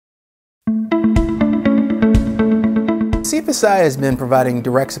CFSI has been providing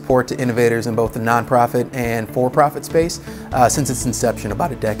direct support to innovators in both the nonprofit and for-profit space since its inception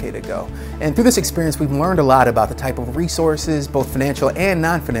about a decade ago. And through this experience, we've learned a lot about the type of resources, both financial and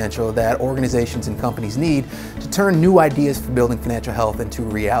non-financial, that organizations and companies need to turn new ideas for building financial health into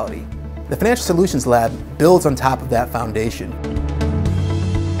reality. The Financial Solutions Lab builds on top of that foundation.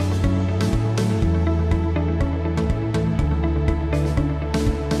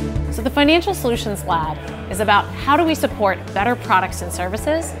 So the Financial Solutions Lab is about how do we support better products and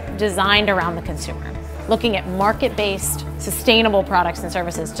services designed around the consumer, looking at market-based, sustainable products and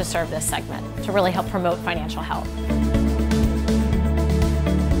services to serve this segment, to really help promote financial health.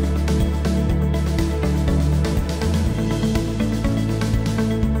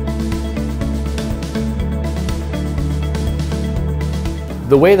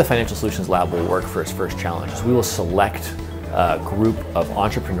 The way the Financial Solutions Lab will work for its first challenge is we will select a group of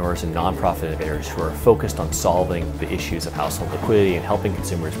entrepreneurs and nonprofit innovators who are focused on solving the issues of household liquidity and helping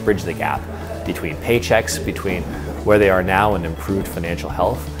consumers bridge the gap between paychecks, between where they are now and improved financial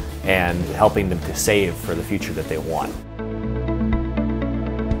health, and helping them to save for the future that they want.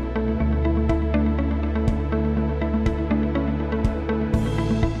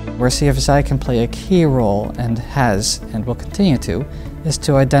 Where CFSI can play a key role, and has and will continue to, is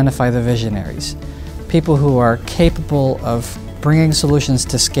to identify the visionaries. People who are capable of bringing solutions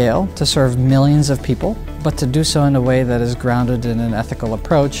to scale to serve millions of people, but to do so in a way that is grounded in an ethical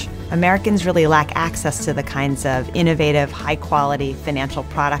approach. Americans really lack access to the kinds of innovative, high-quality financial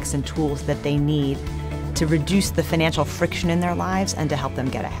products and tools that they need to reduce the financial friction in their lives and to help them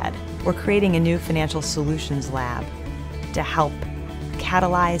get ahead. We're creating a new Financial Solutions Lab to help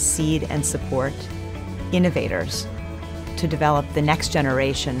catalyze, seed, and support innovators to develop the next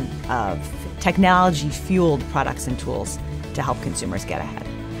generation of technology-fueled products and tools to help consumers get ahead.